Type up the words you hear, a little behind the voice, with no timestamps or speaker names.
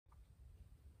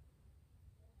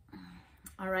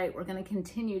All right, we're going to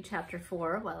continue chapter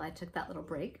 4 while I took that little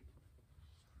break.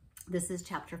 This is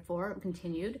chapter 4,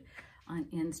 continued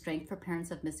in Strength for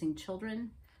Parents of Missing Children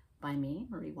by me,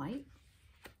 Marie White.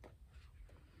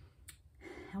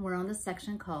 And we're on the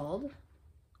section called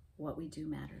What We Do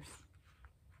Matters.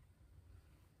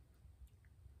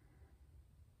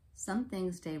 Some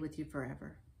things stay with you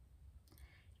forever.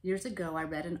 Years ago, I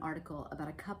read an article about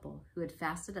a couple who had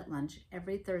fasted at lunch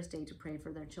every Thursday to pray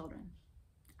for their children.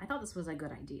 I thought this was a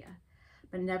good idea,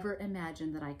 but never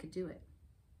imagined that I could do it.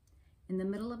 In the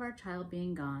middle of our child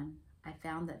being gone, I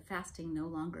found that fasting no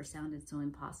longer sounded so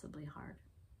impossibly hard.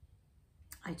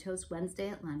 I chose Wednesday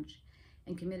at lunch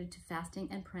and committed to fasting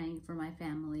and praying for my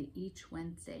family each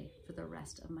Wednesday for the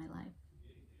rest of my life.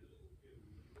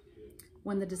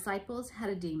 When the disciples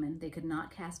had a demon they could not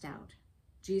cast out,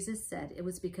 Jesus said it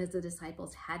was because the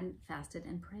disciples hadn't fasted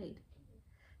and prayed.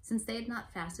 Since they had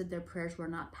not fasted, their prayers were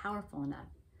not powerful enough,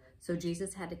 so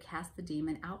Jesus had to cast the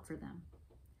demon out for them.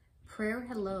 Prayer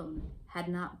alone had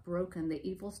not broken the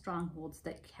evil strongholds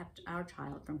that kept our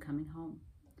child from coming home.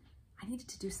 I needed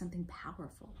to do something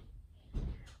powerful.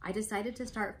 I decided to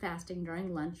start fasting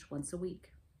during lunch once a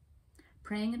week.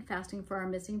 Praying and fasting for our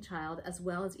missing child, as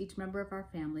well as each member of our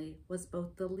family, was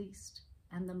both the least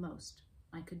and the most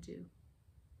I could do.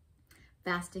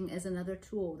 Fasting is another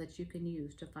tool that you can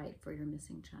use to fight for your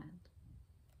missing child.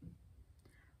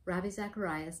 Rabbi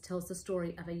Zacharias tells the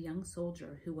story of a young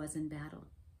soldier who was in battle.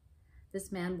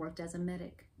 This man worked as a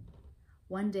medic.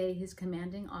 One day, his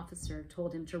commanding officer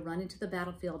told him to run into the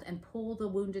battlefield and pull the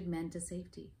wounded men to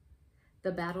safety.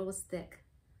 The battle was thick.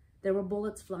 There were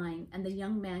bullets flying, and the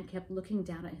young man kept looking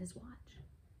down at his watch.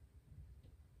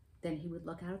 Then he would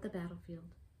look out at the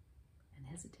battlefield and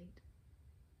hesitate.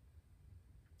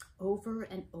 Over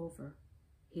and over,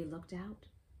 he looked out,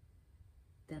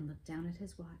 then looked down at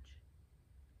his watch.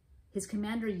 His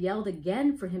commander yelled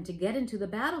again for him to get into the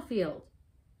battlefield.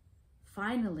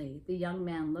 Finally, the young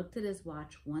man looked at his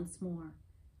watch once more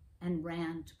and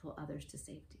ran to pull others to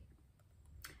safety.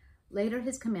 Later,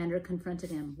 his commander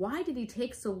confronted him. Why did he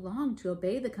take so long to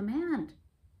obey the command?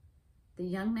 The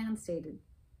young man stated,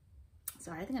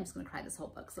 sorry, I think I'm just going to cry this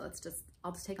whole book, so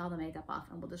I'll just take all the makeup off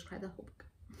and we'll just cry the whole book.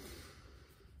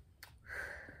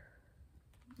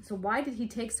 So why did he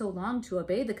take so long to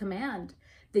obey the command?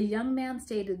 The young man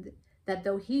stated that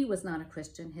though he was not a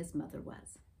Christian, his mother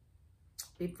was.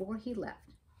 Before he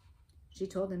left, she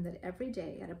told him that every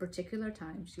day at a particular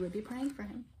time, she would be praying for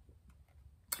him.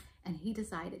 And he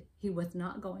decided he was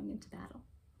not going into battle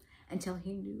until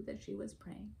he knew that she was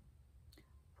praying.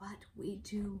 What we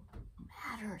do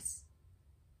matters.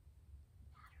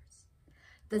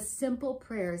 The simple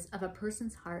prayers of a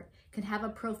person's heart can have a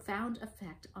profound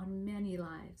effect on many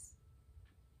lives.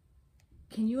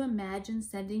 Can you imagine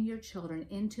sending your children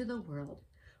into the world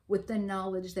with the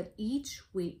knowledge that each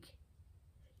week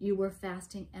you were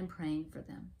fasting and praying for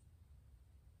them?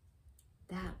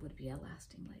 That would be a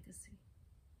lasting legacy.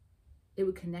 It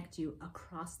would connect you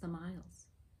across the miles.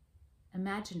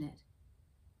 Imagine it,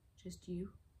 just you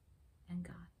and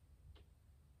God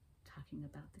talking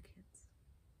about the kids.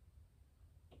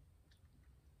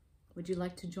 Would you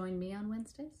like to join me on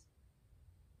Wednesdays?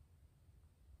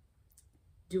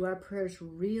 Do our prayers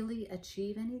really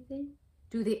achieve anything?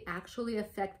 Do they actually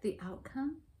affect the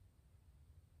outcome?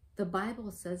 The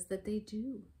Bible says that they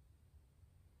do.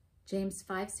 James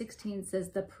 5:16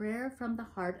 says, the prayer from the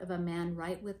heart of a man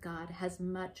right with God has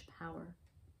much power.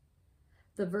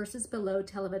 The verses below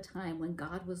tell of a time when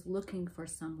God was looking for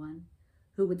someone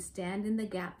who would stand in the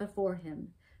gap before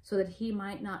him so that he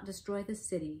might not destroy the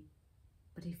city,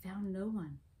 but he found no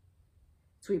one.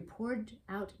 So he poured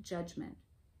out judgment.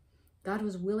 God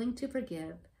was willing to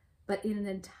forgive, but in an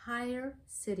entire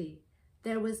city,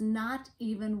 there was not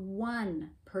even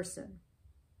one person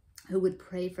who would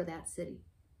pray for that city.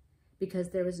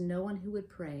 Because there was no one who would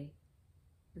pray,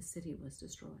 the city was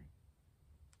destroyed.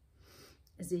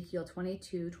 Ezekiel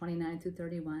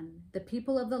 22:29-31. The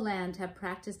people of the land have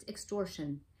practiced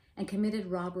extortion and committed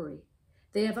robbery.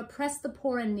 They have oppressed the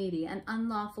poor and needy and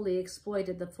unlawfully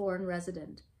exploited the foreign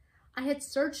resident. I had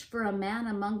searched for a man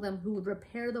among them who would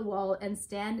repair the wall and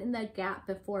stand in the gap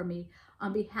before me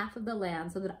on behalf of the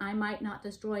land so that I might not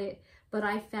destroy it, but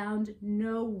I found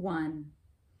no one.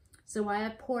 So I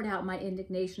have poured out my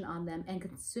indignation on them and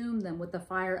consumed them with the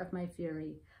fire of my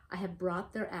fury. I have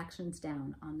brought their actions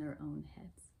down on their own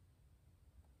heads.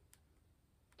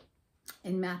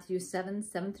 In Matthew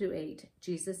 7:7-8,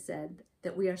 Jesus said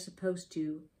that we are supposed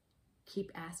to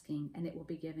keep asking and it will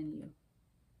be given you.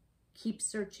 Keep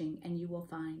searching and you will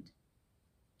find.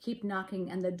 Keep knocking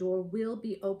and the door will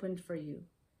be opened for you.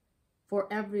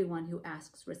 For everyone who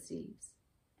asks receives,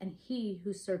 and he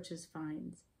who searches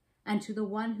finds, and to the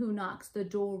one who knocks the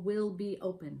door will be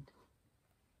opened.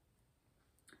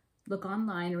 Look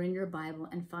online or in your Bible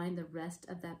and find the rest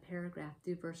of that paragraph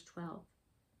through verse 12.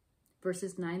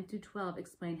 Verses 9 through 12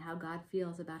 explain how God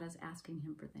feels about us asking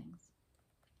him for things.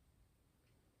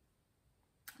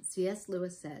 C.S.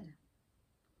 Lewis said,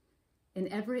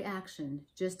 "In every action,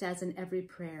 just as in every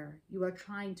prayer, you are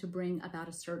trying to bring about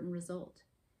a certain result,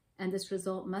 and this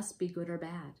result must be good or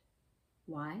bad.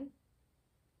 Why?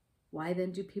 Why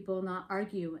then do people not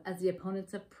argue as the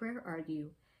opponents of prayer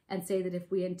argue and say that if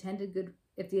the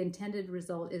intended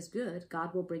result is good,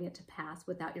 God will bring it to pass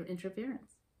without your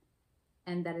interference,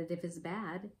 and that if it is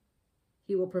bad,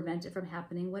 he will prevent it from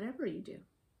happening whatever you do?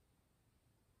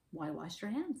 Why wash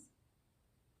your hands?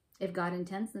 If God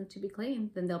intends them to be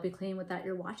clean, then they'll be clean without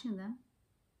your washing them.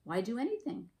 Why do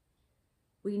anything?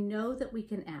 We know that we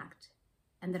can act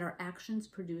and that our actions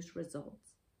produce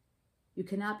results. You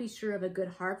cannot be sure of a good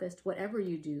harvest whatever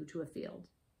you do to a field.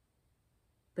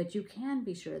 But you can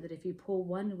be sure that if you pull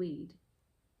one weed,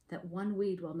 that one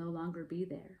weed will no longer be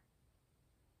there.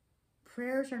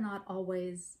 Prayers are not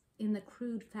always, in the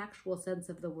crude factual sense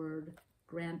of the word,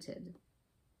 granted.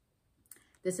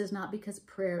 This is not because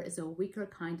prayer is a weaker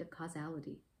kind of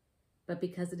causality, but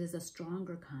because it is a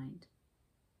stronger kind.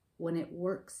 When it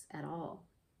works at all,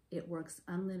 it works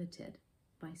unlimited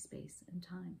by space and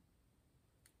time.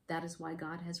 That is why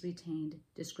God has retained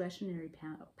discretionary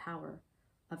power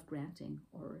of granting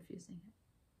or refusing it.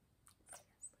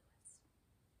 C.S. Lewis.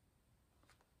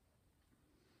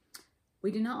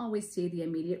 We do not always see the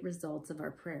immediate results of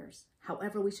our prayers.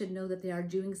 However, we should know that they are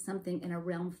doing something in a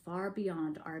realm far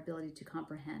beyond our ability to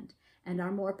comprehend and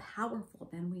are more powerful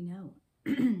than we know.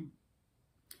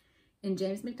 In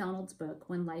James MacDonald's book,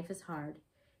 When Life is Hard,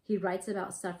 he writes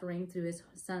about suffering through his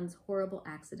son's horrible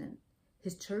accident,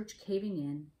 his church caving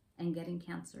in, and getting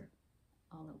cancer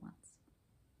all at once.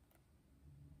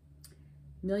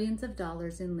 Millions of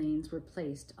dollars in liens were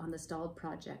placed on the stalled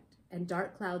project, and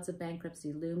dark clouds of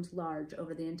bankruptcy loomed large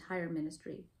over the entire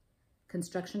ministry.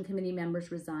 Construction committee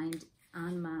members resigned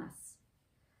en masse.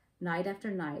 Night after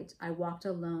night, I walked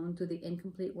alone through the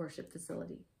incomplete worship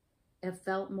facility. It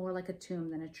felt more like a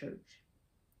tomb than a church.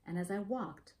 And as I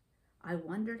walked, I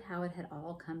wondered how it had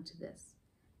all come to this,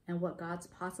 and what God's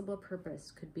possible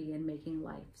purpose could be in making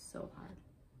life so hard.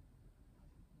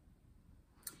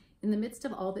 In the midst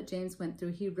of all that James went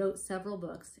through, he wrote several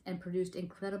books and produced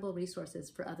incredible resources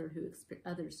for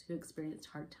others who experienced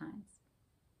hard times.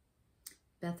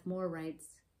 Beth Moore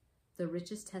writes, "The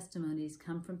richest testimonies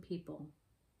come from people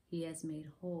he has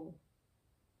made whole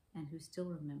and who still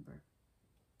remember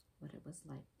what it was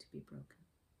like to be broken."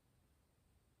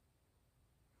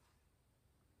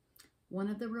 One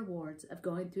of the rewards of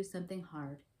going through something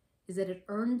hard is that it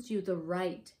earns you the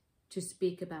right to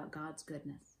speak about God's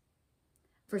goodness.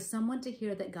 For someone to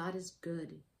hear that God is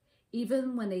good,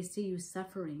 even when they see you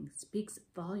suffering, speaks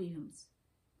volumes.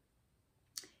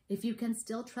 If you can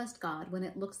still trust God when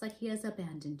it looks like he has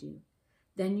abandoned you,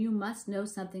 then you must know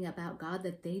something about God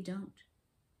that they don't.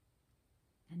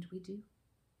 And we do.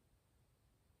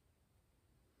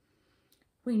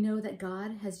 We know that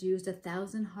God has used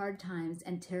 1,000 hard times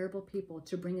and terrible people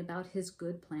to bring about his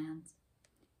good plans.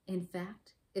 In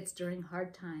fact, it's during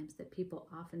hard times that people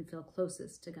often feel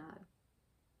closest to God.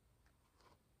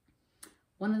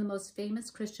 One of the most famous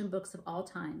Christian books of all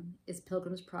time is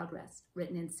Pilgrim's Progress,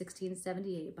 written in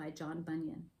 1678 by John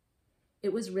Bunyan.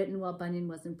 It was written while Bunyan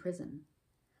was in prison.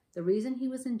 The reason he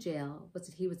was in jail was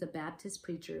that he was a Baptist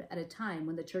preacher at a time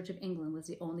when the Church of England was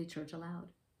the only church allowed.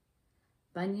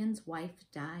 Bunyan's wife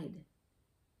died.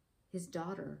 His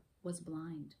daughter was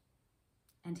blind,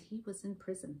 and he was in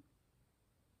prison.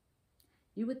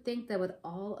 You would think that with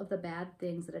all of the bad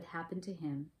things that had happened to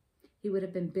him, he would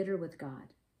have been bitter with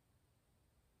God.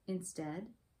 Instead,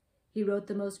 he wrote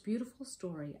the most beautiful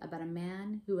story about a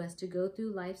man who has to go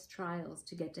through life's trials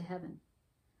to get to heaven.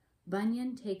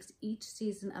 Bunyan takes each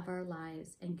season of our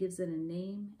lives and gives it a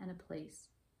name and a place.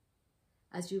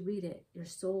 As you read it, your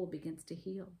soul begins to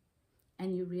heal,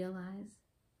 and you realize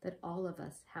that all of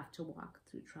us have to walk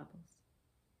through troubles.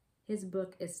 His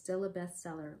book is still a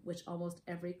bestseller, which almost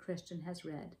every Christian has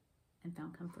read and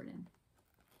found comfort in.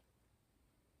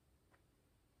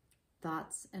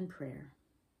 Thoughts and prayer.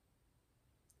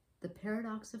 The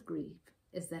paradox of grief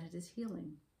is that it is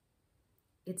healing.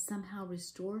 It somehow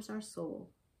restores our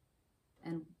soul,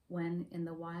 and when in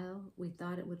the while we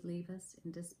thought it would leave us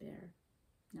in despair.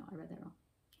 No, I read that wrong.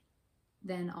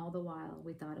 Then all the while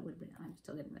we thought it would, I'm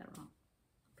still getting that wrong.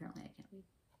 Apparently I can't read.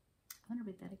 I'm going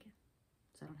to read that again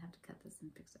so I don't have to cut this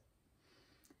and fix it.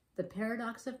 The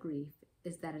paradox of grief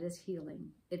is that it is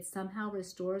healing. It somehow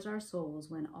restores our souls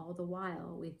when all the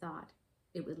while we thought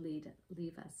it would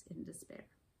leave us in despair.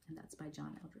 And that's by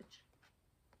John Eldridge.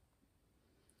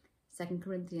 2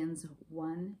 Corinthians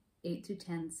 1,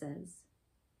 8-10 says,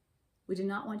 "We do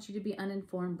not want you to be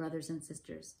uninformed, brothers and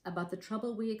sisters, about the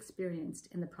trouble we experienced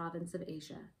in the province of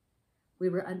Asia. We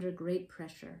were under great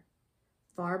pressure,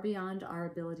 far beyond our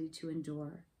ability to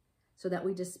endure, so that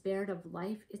we despaired of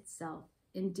life itself.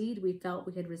 Indeed, we felt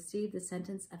we had received the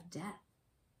sentence of death.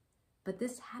 But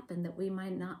this happened that we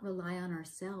might not rely on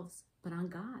ourselves, but on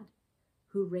God,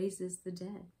 who raises the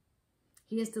dead.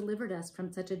 He has delivered us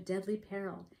from such a deadly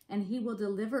peril, and he will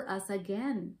deliver us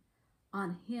again.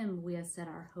 On him we have set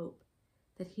our hope,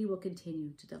 that he will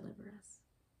continue to deliver us."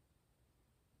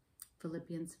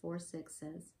 Philippians 4:6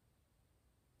 says,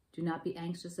 "Do not be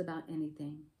anxious about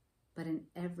anything, but in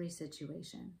every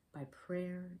situation, by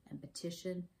prayer and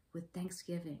petition, with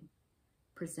thanksgiving,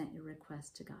 present your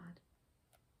request to God."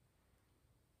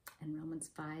 And Romans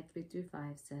 5,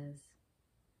 3-5 says,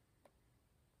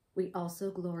 "We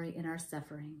also glory in our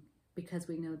suffering, because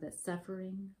we know that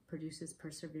suffering produces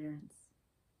perseverance.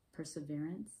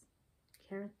 Perseverance,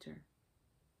 character,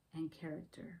 and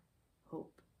character,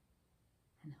 hope.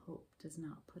 And hope does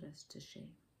not put us to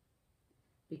shame,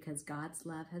 because God's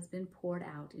love has been poured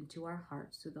out into our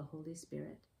hearts through the Holy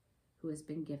Spirit, who has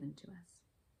been given to us."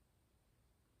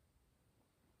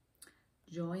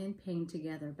 Joy and pain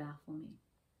together baffle me.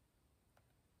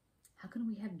 How can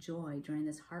we have joy during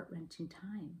this heart-wrenching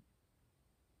time?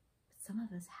 But some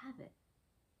of us have it.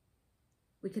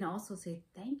 We can also say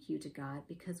thank you to God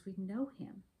because we know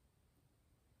him.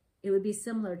 It would be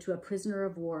similar to a prisoner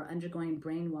of war undergoing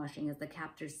brainwashing as the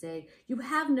captors say, "You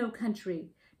have no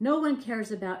country. No one cares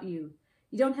about you.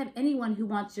 You don't have anyone who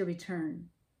wants your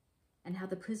return." And how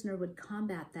the prisoner would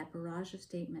combat that barrage of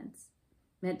statements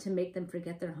meant to make them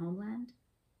forget their homeland.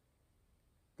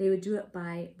 They would do it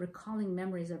by recalling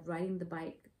memories of riding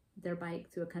their bike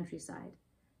through a countryside,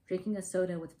 drinking a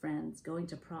soda with friends, going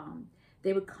to prom.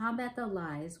 They would combat the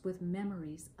lies with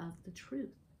memories of the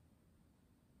truth.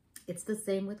 It's the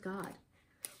same with God.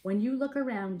 When you look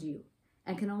around you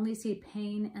and can only see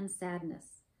pain and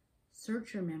sadness,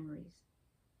 search your memories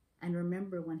and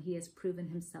remember when he has proven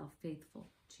himself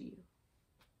faithful to you.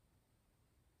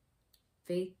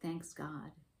 Faith thanks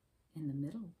God in the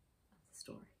middle of the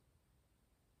story.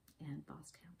 And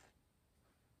Boscamp.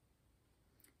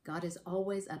 God is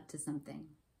always up to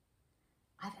something.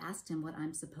 I've asked him what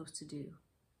I'm supposed to do.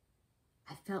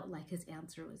 I felt like his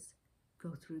answer was,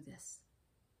 "Go through this."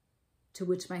 To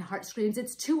which my heart screams,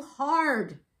 "It's too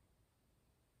hard."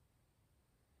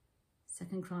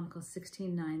 2 Chronicles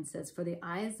 16:9 says, "For the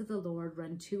eyes of the Lord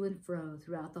run to and fro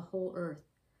throughout the whole earth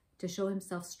to show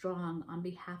himself strong on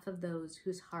behalf of those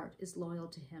whose heart is loyal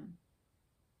to him."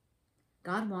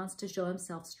 God wants to show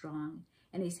himself strong,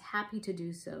 and he's happy to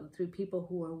do so through people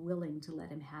who are willing to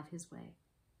let him have his way.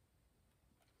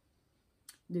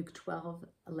 Luke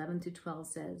 12:11-12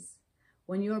 says,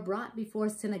 "When you are brought before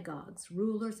synagogues,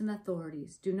 rulers, and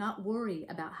authorities, do not worry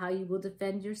about how you will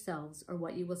defend yourselves or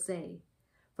what you will say,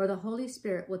 for the Holy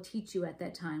Spirit will teach you at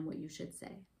that time what you should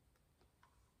say."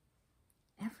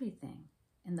 Everything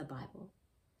in the Bible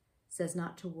says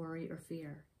not to worry or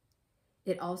fear.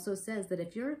 It also says that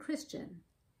if you're a Christian,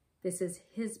 this is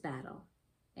his battle,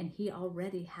 and he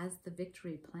already has the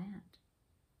victory planned.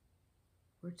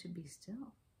 We're to be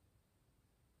still.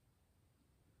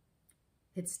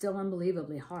 It's still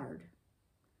unbelievably hard.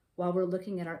 While we're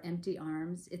looking at our empty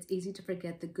arms, it's easy to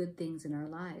forget the good things in our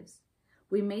lives.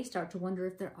 We may start to wonder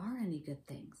if there are any good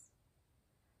things.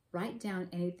 Write down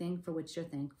anything for which you're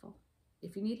thankful.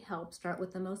 If you need help, start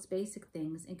with the most basic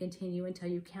things and continue until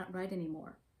you can't write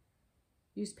anymore.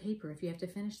 Use paper if you have to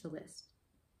finish the list.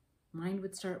 Mine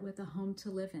would start with a home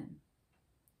to live in,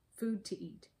 food to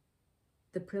eat,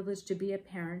 the privilege to be a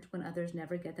parent when others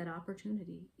never get that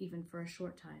opportunity, even for a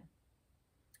short time,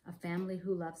 a family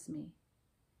who loves me,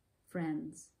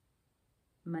 friends,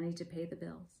 money to pay the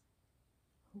bills,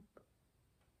 hope.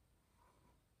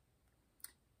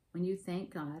 When you thank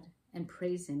God and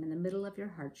praise him in the middle of your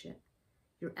hardship,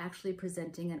 you're actually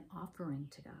presenting an offering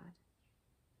to God.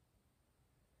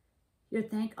 Your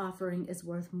thank offering is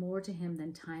worth more to him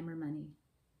than time or money.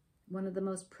 One of the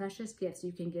most precious gifts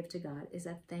you can give to God is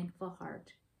a thankful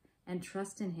heart and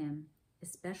trust in him,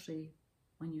 especially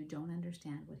when you don't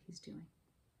understand what he's doing.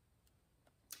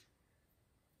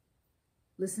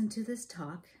 Listen to this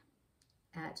talk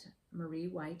at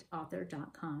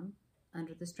mariewhiteauthor.com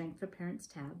under the Strength for Parents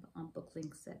tab on Book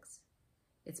Link 6.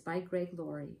 It's by Greg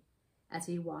Laurie as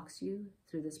he walks you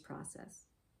through this process.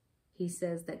 He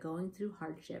says that going through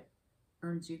hardship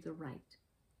earns you the right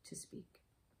to speak.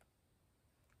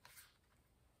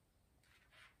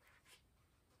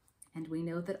 And we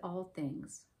know that all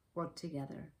things work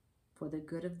together for the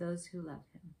good of those who love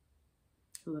him,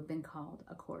 who have been called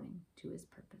according to his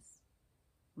purpose.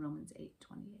 Romans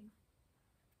 8:28.